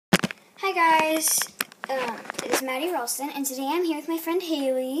Hi guys, it is Maddie Ralston, and today I'm here with my friend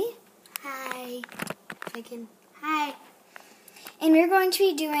Haley. Hi. Hi. And we're going to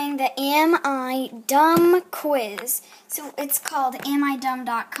be doing the Am I Dumb quiz. So it's called amidumb.com.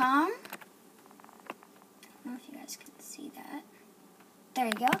 I don't know if you guys can see that. There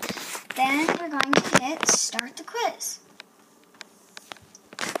you go. Then we're going to hit start the quiz.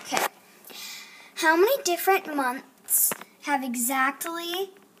 Okay. How many different months have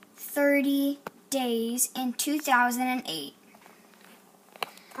exactly 30 days in 2008?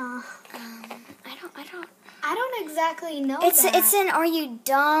 I don't exactly know It's that. an Are You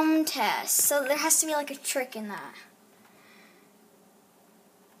Dumb test, so there has to be like a trick in that.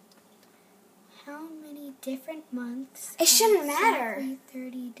 How many different months? It shouldn't have matter. exactly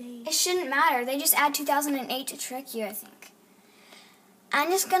 30 days. It shouldn't matter. They just add 2008 to trick you, I think. I'm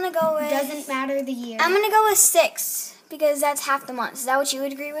just gonna go with. Doesn't matter the year. I'm gonna go with 6 because that's half the months. Is that what you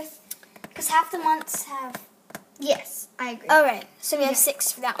would agree with? Because half the months have. Yes, I agree. Alright, so we have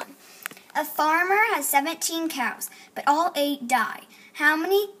 6 for that one. A farmer has 17 cows, but all 8 die. How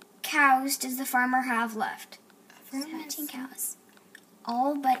many cows does the farmer have left? 17 cows.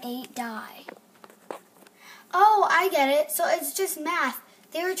 All but 8 die. Oh, I get it. So it's just math.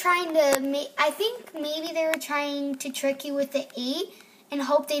 They were trying to I think maybe they were trying to trick you with the 8 and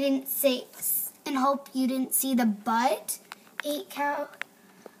hope they didn't say and hope you didn't see the but 8 cow,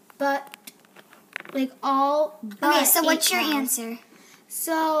 but like all. But Okay, so what's 8 your cows. answer?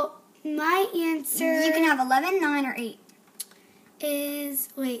 So my answer. You can have 11, 9, or 8. Is,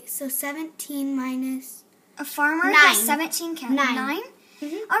 so 17 minus. A farmer 9. has 17 cows. 9. 9?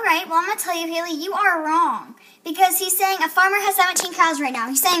 Mm-hmm. All right, well, I'm going to tell you, Haley, you are wrong. Because he's saying a farmer has 17 cows right now.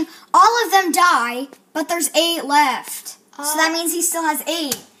 He's saying all of them die, but there's 8 left. So that means he still has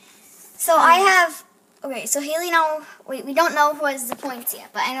 8. So I have, okay, so Haley now, wait, we don't know what is the points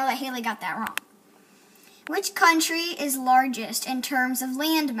yet, but I know that Haley got that wrong. Which country is largest in terms of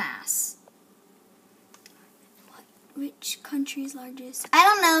land mass? Which country is largest? I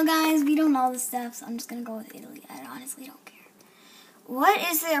don't know, guys. We don't know this stuff, so I'm just going to go with Italy. I honestly don't care. What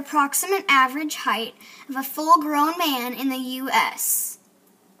is the approximate average height of a full-grown man in the U.S.?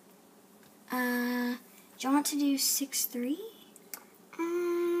 Do you want to do 6'3"?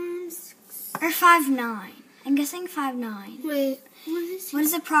 Or 5'9"? I'm guessing 5'9". Wait, What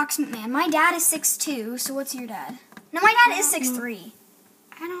is approximate man? My dad is 6'2", so what's your dad? No, my dad is 6'3".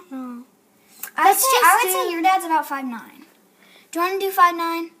 I don't know. I would say your dad's about 5'9". Do you want to do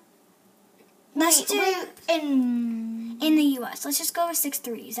 5'9"? Let's do in the U.S. Let's just go with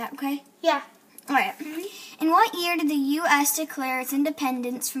 6'3". Is that okay? Yeah. All right. In what year did the U.S. declare its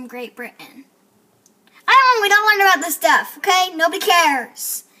independence from Great Britain? We don't learn about this stuff, okay? Nobody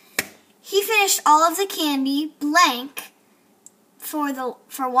cares. He finished all of the candy blank for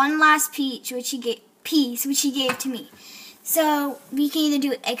one last piece, which he gave to me. So we can either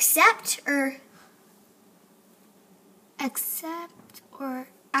do accept or accept.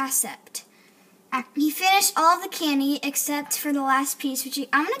 He finished all of the candy except for the last piece, which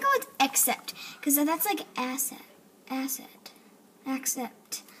I'm gonna go with accept because that's like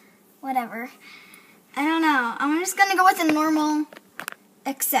accept, whatever. I don't know. I'm just gonna go with the normal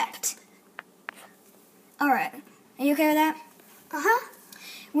accept. All right. Are you okay with that?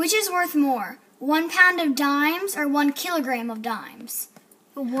 Which is worth more, 1 pound of dimes or 1 kilogram of dimes?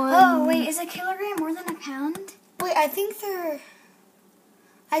 Oh, wait, is a kilogram more than a pound? Wait, I think it's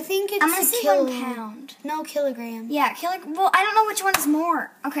I'm going to say 1 pound. No, kilogram. Yeah, well, I don't know which one is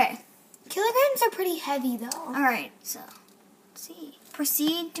more. Okay. Kilograms are pretty heavy, though. All right, so let's see.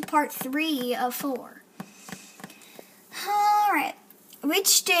 Proceed to part 3 of 4. All right.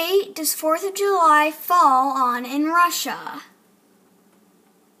 Which date does 4th of July fall on in Russia?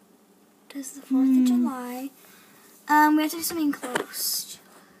 Does the 4th of July... we have to do something close.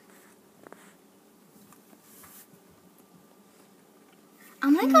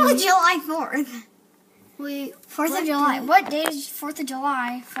 I'm going to go with July 4th. Wait, 4th of July. What day does 4th of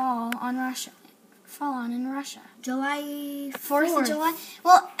July fall on in Russia? July 4th of July?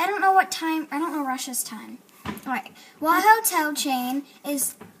 Well, I don't know what time. I don't know Russia's time. All right. What hotel chain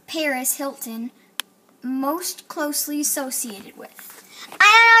is Paris Hilton most closely associated with? I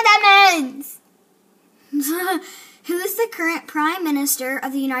don't know what that means. Who is the current Prime Minister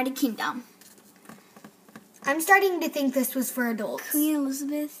of the United Kingdom? I'm starting to think this was for adults. Queen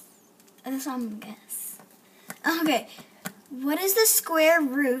Elizabeth? That's what I'm going to guess. Okay. What is the square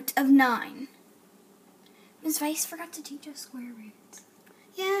root of 9? Ms. Weiss forgot to teach us square roots.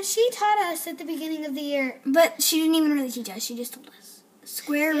 Yeah, she taught us at the beginning of the year. But she didn't even really teach us. She just told us.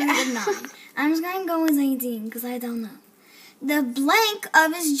 Square root of 9. I'm just going to go with 18 because I don't know. The blank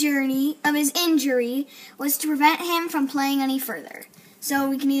of his injury was to prevent him from playing any further. So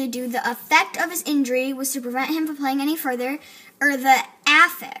we can either do the effect of his injury was to prevent him from playing any further, or the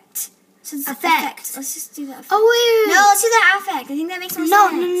affect. So it's effect. Let's just do the effect. Oh, wait. No, let's do the affect. I think that makes more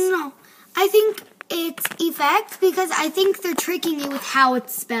sense. No. I think it's effect because I think they're tricking you with how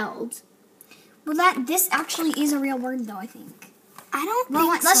it's spelled. Well, this actually is a real word, though, I think. I don't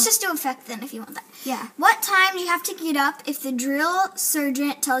think Let's just do effect then, if you want that. Yeah. What time do you have to get up if the drill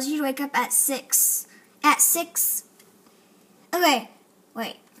sergeant tells you to wake up at 6? At 6? Okay,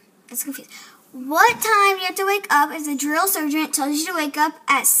 wait. That's confused. What time do you have to wake up if the drill sergeant tells you to wake up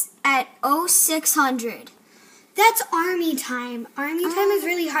at 0600? That's army time. Army time is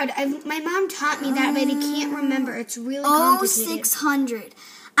really hard. My mom taught me that, but I can't remember. It's really complicated. 0600.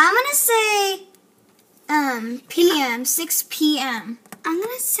 I'm going to say PM, 6 p.m. I'm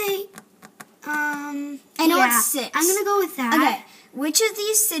going to say, I know it's 6. I'm going to go with that. Okay. Which of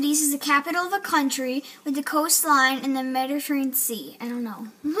these cities is the capital of a country with the coastline in the Mediterranean Sea? I don't know.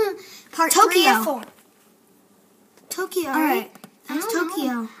 Part Tokyo. 3 of 4. Tokyo, All right. That's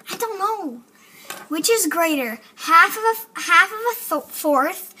Tokyo. I don't know. Which is greater, half of a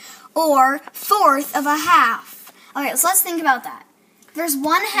fourth or fourth of a half? Okay, so let's think about that. If there's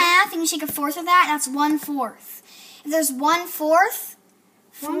 1/2 and you take a fourth of that, that's 1/4. If there's 1/4,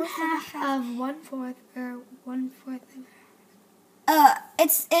 1/2 of 1/4 or 1/4 of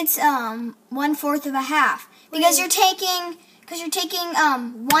it's 1/4 of a half because you're taking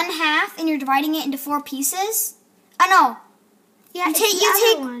 1/2 and you're dividing it into 4 pieces. Oh no. Yeah, you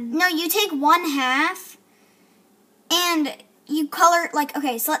take 1/2 and you color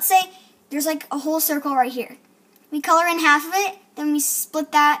so let's say there's like a whole circle right here. We color in half of it, then we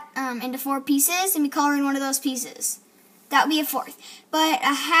split that into 4 pieces and we color in one of those pieces. That would be a fourth. But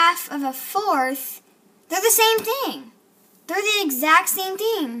a half of a fourth, they're the same thing. They're the exact same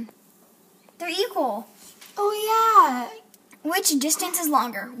thing. They're equal. Oh yeah. Which distance is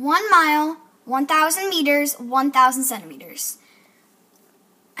longer? 1 mile, 1,000 meters, 1,000 centimeters.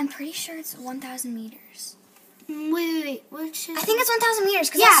 I'm pretty sure it's 1,000 meters. Wait. Which is? I think it's 1,000 meters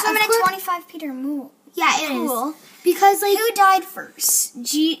because I'm swimming at 25 feet or more. Yeah, it cool. is. Because who died first?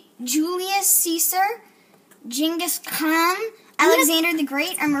 Julius Caesar, Genghis Khan, Alexander the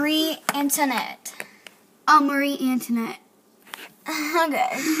Great, or Marie Antoinette? Marie Antoinette.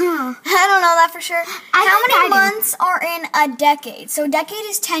 Okay. I don't know that for sure. How many months are in a decade? So a decade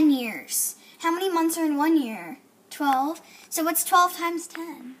is 10 years. How many months are in 1 year? 12. So what's 12 times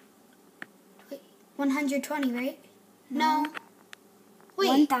 10? Wait, 120, right? No. Wait.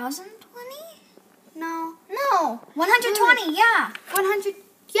 1,020? No. 120, yeah. 100,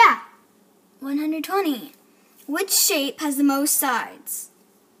 yeah. 120. Which shape has the most sides?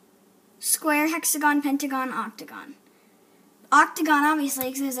 Square, hexagon, pentagon, octagon. Octagon, obviously,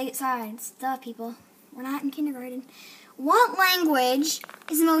 because there's 8 sides. Duh, people. We're not in kindergarten. What language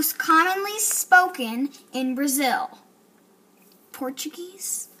is the most commonly spoken in Brazil?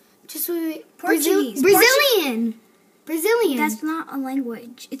 Portuguese? Just wait. Portuguese. Brazilian. Brazilian. That's not a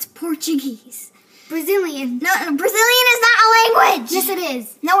language. It's Portuguese. Brazilian. No, Brazilian is not a language. Yes, it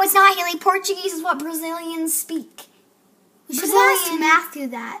is. No, it's not, Haley. Portuguese is what Brazilians speak. We should have asked Matthew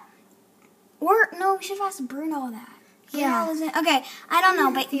that. Or, no, we should have asked Bruno that. Yeah. Okay, I don't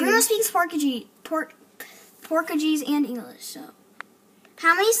know, but Bruno speaks Portuguese and English, so.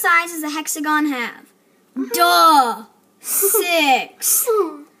 How many sides does a hexagon have? Duh! 6.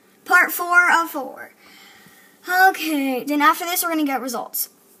 Part 4 of 4. Okay, then after this, we're going to get results.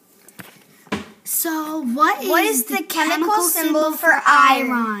 So, what is the chemical symbol for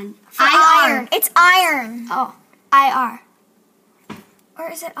iron? Iron. It's iron. Oh, IR. Or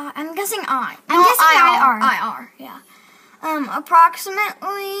is it I? I'm guessing I. I'm guessing IR. IR, yeah.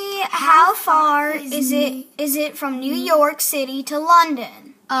 Approximately how far is it from New York City to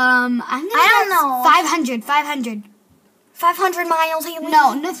London? I don't know. 500. 500 miles, Haley?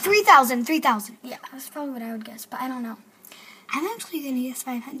 No, 3,000. Yeah, that's probably what I would guess, but I don't know. I'm actually going to guess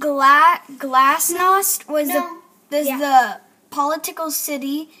 500. Glasnost was the political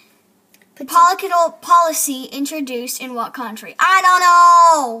policy introduced in what country? I don't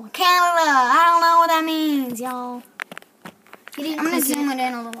know. Canada. I don't know what that means, y'all. I'm going to zoom it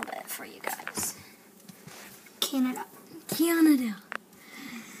in a little bit for you guys. Canada.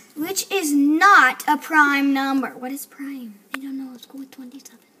 Which is not a prime number. What is prime? I don't know. Let's go with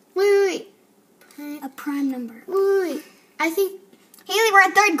 27. Wait. A prime number. Wait. I think... Haley, we're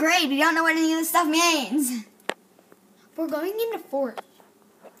in 3rd grade. We don't know what any of this stuff means. We're going into 4th.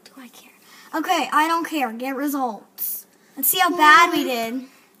 Do I care? Okay, I don't care. Get results. Let's see how bad we did.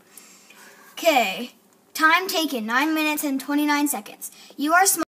 Okay. Time taken, 9 minutes and 29 seconds. You are smart.